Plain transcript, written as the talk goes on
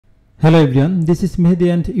Hello everyone, this is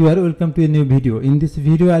Mehdi and you are welcome to a new video. In this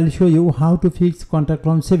video I'll show you how to fix contact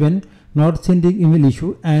from 7 not sending email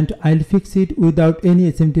issue, and I'll fix it without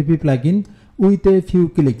any SMTP plugin with a few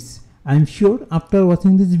clicks. I'm sure after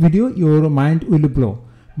watching this video your mind will blow.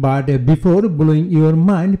 But before blowing your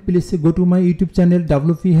mind, please go to my YouTube channel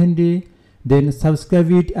WP Handy, then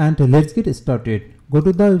subscribe it and let's get started. Go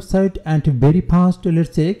to the website and very fast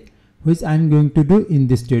let's check which I'm going to do in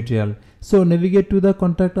this tutorial. So navigate to the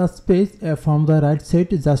contact us page from the right side,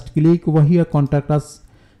 just click over here contact us.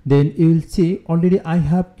 Then you will see already I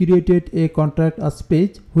have created a contact us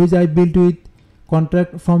page which I built with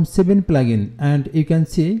contact from 7 plugin, and you can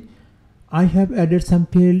see I have added some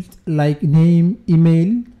fields like name,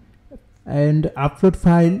 email and upload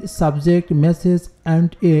file, subject, message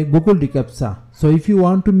and a Google reCAPTCHA. So if you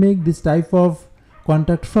want to make this type of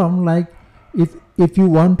contact form, like if you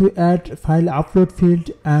want to add file upload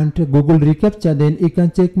field and Google reCAPTCHA, then you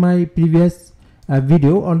can check my previous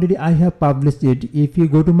video. Already I have published it. If you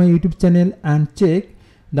go to my YouTube channel and check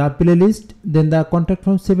the playlist, then the contact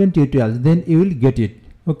from 7 tutorials, then you will get it.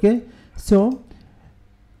 Okay, so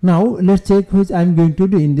now let's check which I'm going to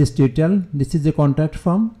do in this tutorial. This is a contact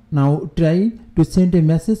form. Now try to send a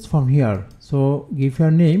message from here. So give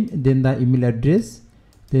your name, then the email address,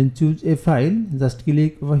 then choose a file, just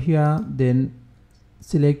click over here, then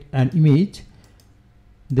select an image,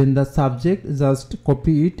 then the subject, just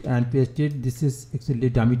copy it and paste it. This is actually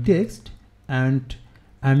dummy text, and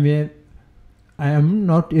I am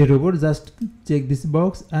not a robot, just check this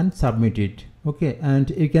box and submit it. Okay, and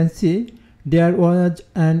you can see there was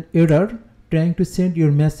an error trying to send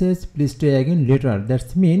your message, please try again later.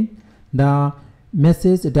 That means the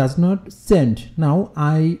message does not send. Now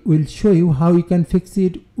I will show you how you can fix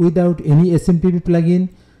it without any SMTP plugin,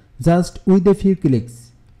 just with a few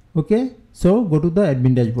clicks. Okay, so go to the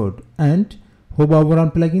admin dashboard and hover over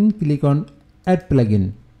on plugin, click on add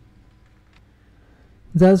plugin.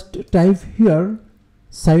 Just type here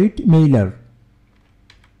site mailer.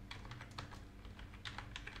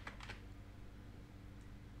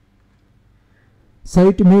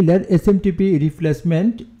 Site mailer SMTP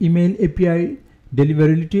replacement, email API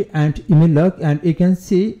deliverability and email log, and you can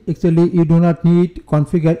see actually you do not need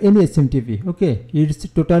configure any SMTP. Okay, it's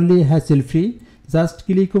totally hassle free. Just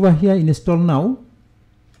click over here install now,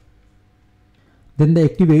 then the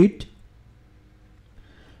activate.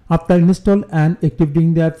 After install and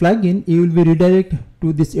activating the plugin, you will be redirected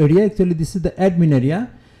to this area. Actually this is the admin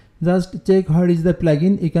area. Just check where is the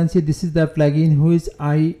plugin. You can see this is the plugin which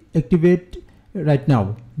I activate right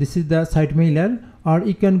now. This is the site mailer, or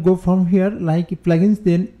you can go from here like plugins,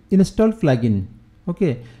 then install plugin.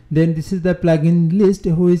 Okay, then this is the plugin list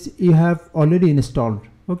which you have already installed.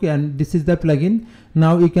 Okay, and this is the plugin.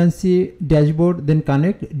 Now you can see dashboard, then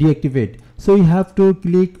connect, deactivate. So you have to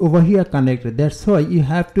click over here connect. That's why you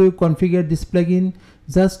have to configure this plugin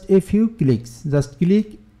just a few clicks. Just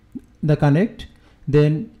click the connect,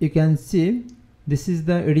 then you can see this is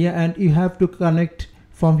the area and you have to connect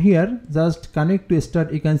from here. Just connect to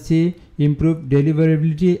start. You can see improve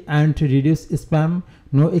deliverability and reduce spam,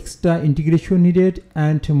 no extra integration needed,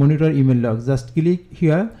 and monitor email logs. Just click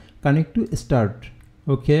here connect to start.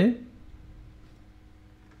 Okay,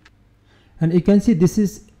 and you can see this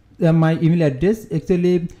is my email address.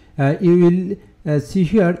 Actually you will see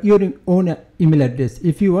here your own email address.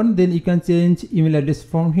 If you want, then you can change email address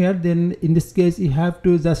from here. Then in this case you have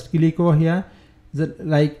to just click over here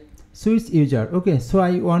like switch user. Okay, so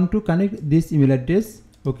I want to connect this email address.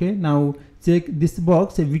 Okay, now check this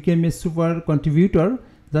box, became a super contributor.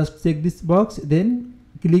 Just check this box, then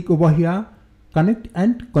click over here connect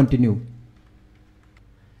and continue.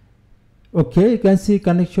 Okay, you can see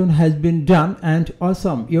connection has been done, and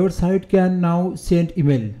awesome, your site can now send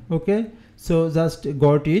email. Okay, so just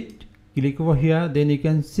got it, click over here, then you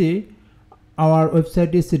can see our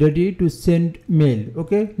website is ready to send mail.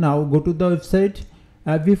 Okay, now go to the website.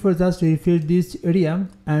 Before just refresh this area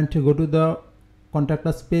and go to the contact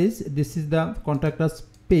us page. This is the contact us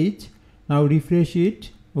page. Now refresh it.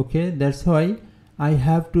 Okay, that's why I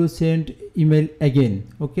have to send email again.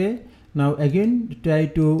 Okay, now again try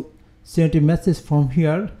to send a message from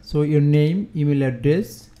here. So your name, email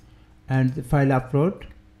address and the file upload.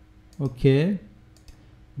 Okay,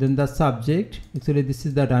 then the subject, actually this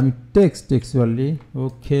is the dummy text actually.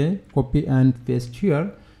 Okay, copy and paste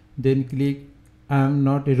here, then click I am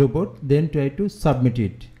not a robot, then try to submit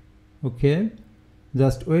it. Okay,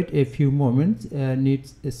 just wait a few moments,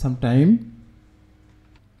 needs some time.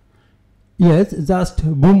 Yes, just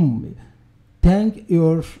boom, thank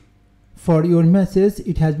you for your message,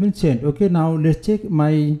 it has been sent. Okay, now let's check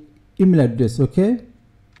my email address. Okay,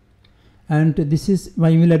 and this is my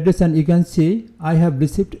email address, and you can see I have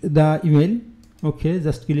received the email. Okay,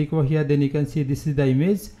 just click over here, then you can see this is the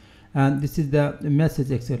image and this is the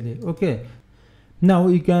message actually. Okay, now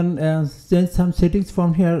you can change some settings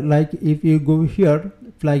from here, like if you go here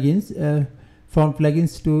plugins, from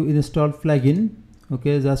plugins to install plugin.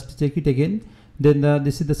 Okay, just check it again. Then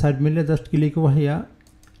this is the side menu, just click over here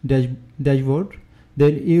dashboard,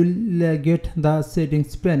 then you will get the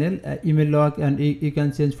settings panel, email log, and you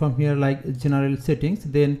can change from here like general settings.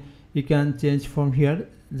 Then you can change from here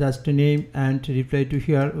just name and reply to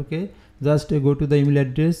here. Okay, just go to the email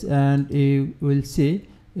address and you will see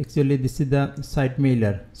actually this is the site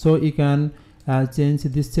mailer, so you can change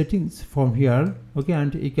these settings from here. Okay,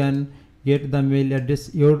 and you can get the mail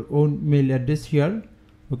address, your own mail address here.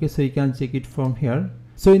 Okay, so you can check it from here.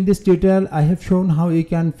 So in this tutorial I have shown how you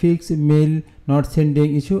can fix mail not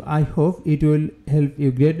sending issue. I hope it will help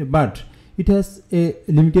you great, but it has a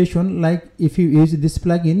limitation, like if you use this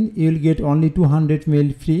plugin you will get only 200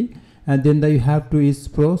 mail free, and then you have to use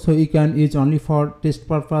pro, so you can use only for test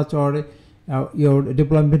purpose or your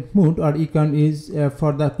deployment mode, or you can use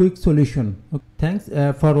for the quick solution. Okay. Thanks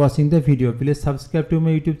for watching the video. Please subscribe to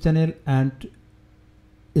my YouTube channel and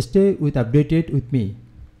stay updated with me.